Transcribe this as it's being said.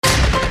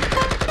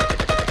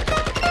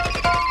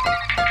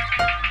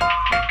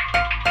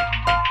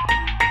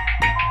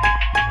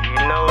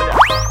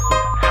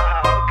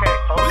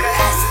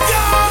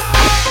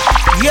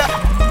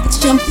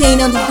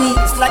Champagne on the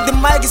beat. It's like the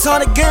mic is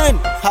on again.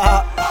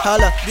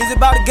 Holla, this is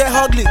about to get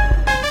ugly.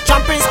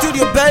 Champagne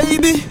studio,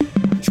 baby.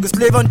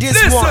 SHIGOSLAVIA on this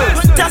one.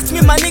 Don't test me,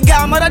 my nigga.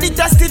 I'm already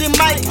tested the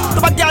mic.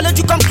 Nobody I'll let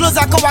you come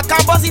closer, cause I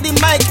can't bust the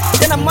mic.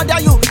 Then I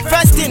murder you,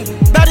 first thing,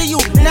 bury you,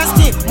 next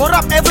thing. More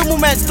up every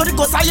moment, story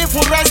goes high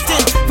from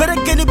resting. Better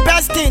get the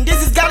best thing,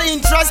 this is very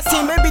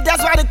interesting. Maybe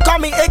that's why they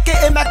call me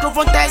aka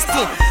microphone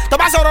testing.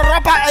 The bass of the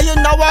rapper, and you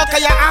know what,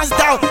 your hands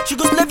down.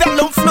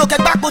 SHIGOSLAVIA, flow,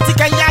 get back, go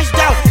take a yash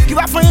down. Give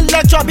up for your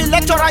lecture, be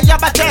lecturer,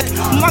 yabatek.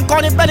 Man,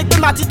 call it belly,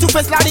 be my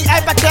two-face, like the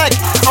hypertech.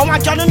 I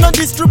want you to know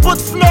this triple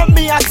flow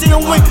me, I see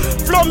you win.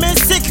 Flow me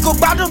sick, go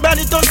battle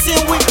belly, don't see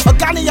we.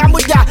 Organic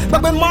Yamuda, but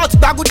my mouth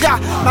baguda.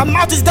 My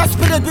mouth is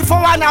desperate before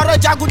I know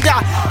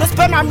Jaguda.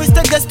 Despite my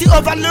mistake, they still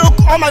overlook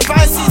all my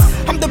vices.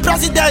 I'm the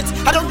president,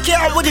 I don't care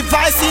what the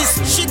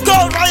vices. She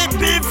go right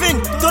beefing,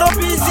 throw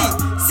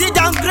busy. See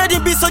down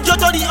grading, be so to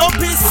the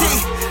OPC.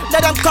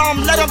 Let them come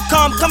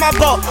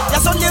about.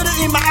 There's so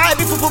little in my eye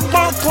before we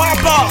come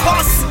about.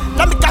 Boss,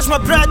 let me catch my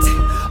breath.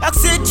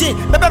 Oxygen,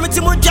 baby, I'm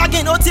too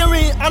jogging,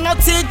 OT-ring, I'm not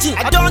teaching.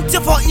 I don't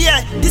take for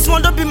ear, this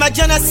one don't be my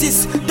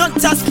genesis. Don't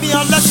test me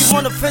unless you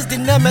wanna face the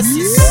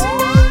nemesis.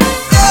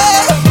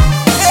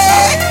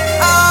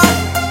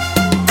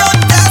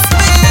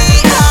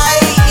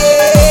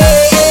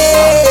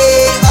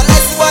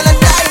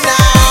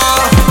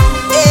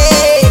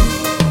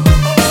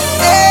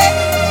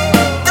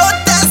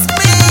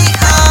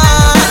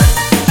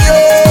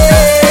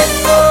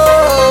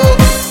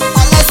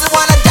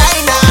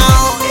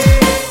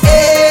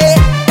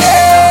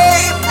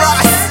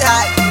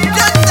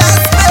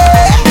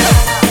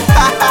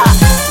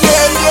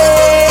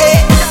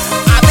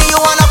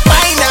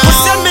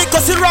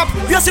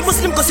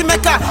 Muslim cause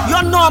Mecca. You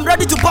all know I'm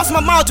ready to bust my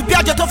mouth to be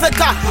a jet of a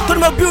car. Told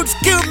me build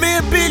skill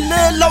me be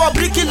lower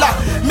brickilla.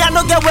 Me I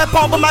no get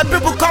weapon but my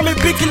people call me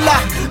brickilla.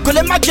 Go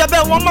let my job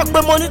one more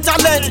money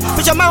talent.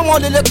 Fisherman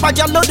want to let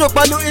Paja load up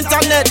on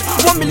internet.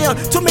 1 million,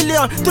 2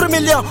 million, 3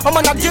 million. I'm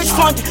on a dish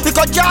fund.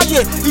 Because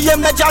Jaye, you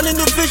major in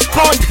the fish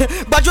pond.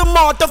 But you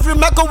mount of free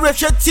microwave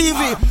share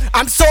TV.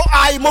 I'm so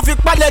high, moving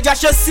college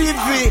share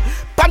CV.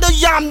 Pando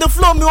yam the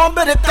flow me on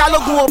better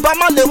talogu.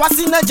 Obama le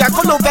wasi neja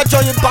kolo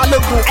vejo in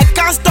balogu. I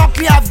can't stop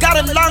here, I've got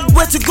a long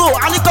way to go.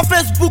 I look on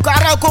Facebook, I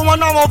don't go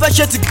one over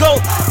shit to go.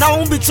 Now I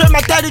won't betray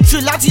my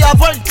territory, like to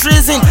avoid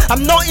treason.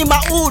 I'm not in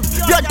my hood,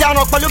 you're down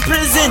on the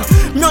prison.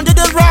 Me on the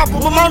rap,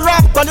 my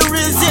rap on the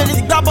reason.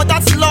 It's bad but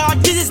that's law,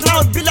 this is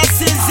now a bill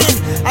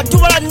season. I do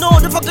what I know,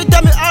 the fuck you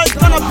tell me how it's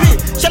gonna be.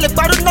 Shall I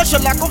battle not shall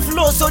like a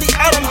flow, so the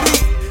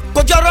R&B. Go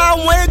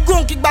around when you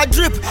go kick my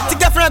drip. To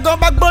get friend go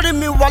back body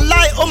me one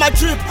lie on my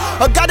trip.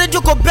 I gotta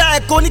joke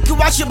back, go Niki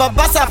wash my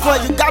bassa for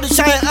you. Gotta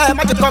shine eye,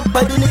 my come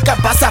by the Nika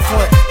bassa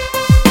for it.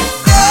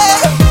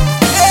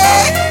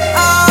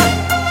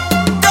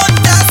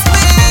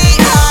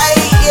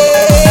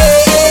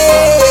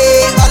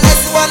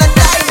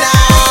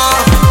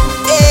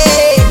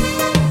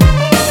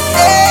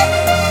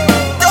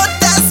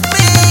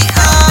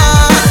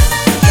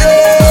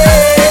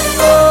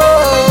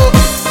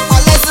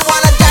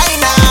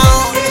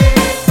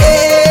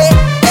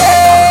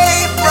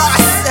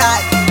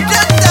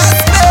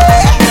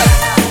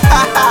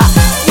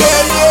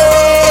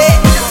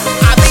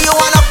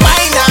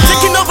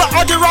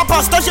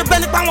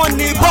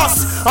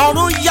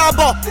 Ọ̀run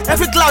yabọ̀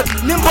every cloud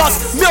ní boss.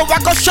 Mi ò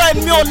wákọ̀ ṣọ́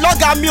mi ò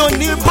lọ́gà mi ò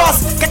ní boss.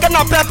 Kẹ̀kẹ́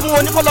náà pẹ́pù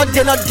onífọ̀lọ́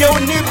dènà dé ò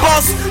ní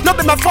boss. No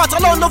be my fault,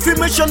 Ọlọ́run ló fi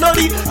mí ṣe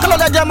lórí. Kọ́lọ́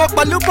lẹ́jẹ̀ mọ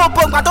pẹ̀lú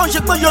pọ̀pọ̀ nǹkan tó ń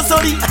ṣe pé yóò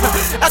sórí.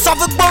 Ẹ sọ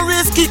fún pé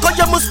risky kó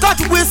jẹ́ mu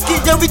scotch whisky.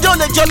 Jẹ́ fídíò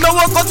lè jẹ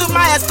lówó kó tún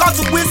máa escort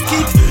whisky.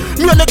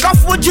 Mi ò lè kọ́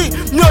Fuji,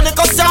 mi ò lè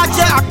kọ́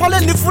sáájẹ́. Àpọ́nlé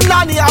ní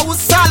Fúlàní,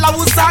 Haúsá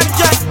làwùsá ń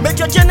jẹ.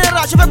 Major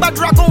General ṣe fẹ́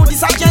gbàdúrà kóhun di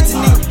sergeant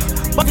ni.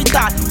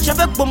 Bọ́fìtà ṣe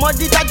fẹ́ gbòmọ́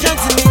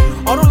detergent ni.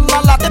 Ọ̀run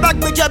lọ́la tẹ́ bá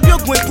gbé jẹ bí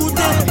ògùn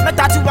èkúté.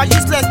 Mẹ́ta ti wà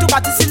useless tó bá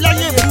ti sí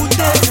lẹ́yìn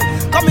èkúté.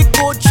 Kọ́mi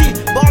kòòchì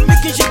bọ́ mi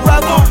kì í ṣe gbọ́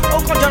ẹ̀fọn. Ó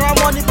kàn jọra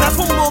wọn ní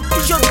pẹ́fún mo kì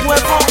í ṣe ògùn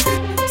ẹ̀fọn.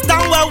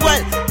 Stand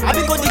well,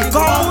 àbí kò ní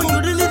kàn mú. You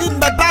really need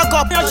my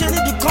backup, bí wọ́n ṣe ní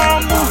di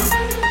kàn mú.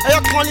 Ẹyọ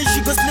kan ní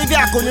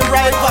SHIGOSLAVIA kò ní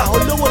rival.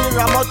 Olówó ní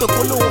ra mọ́tò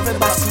kó lówó fẹ́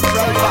bá sí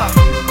driver.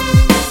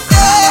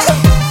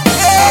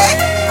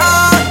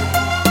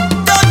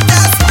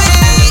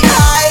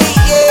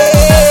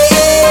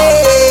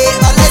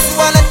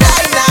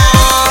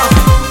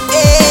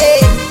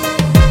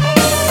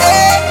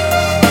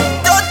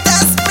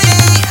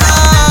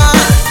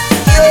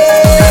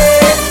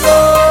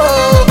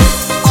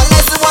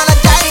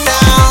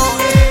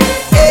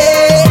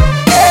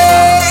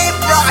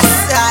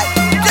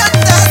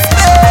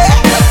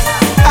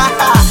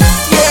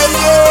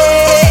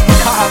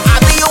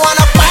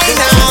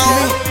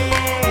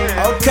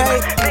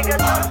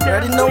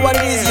 Already know what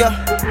it is, yeah.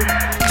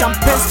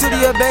 Champagne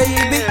studio,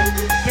 baby.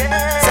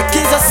 So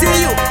kids, I see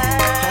you.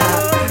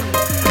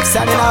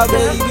 Signing out,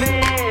 baby.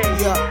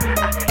 Yeah.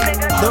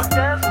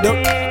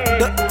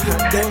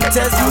 Don't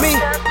test me.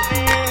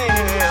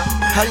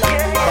 Hello,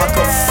 back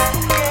off.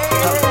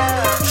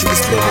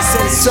 SHIGOSLAVIA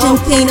says so.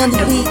 Champagne on the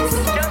beat.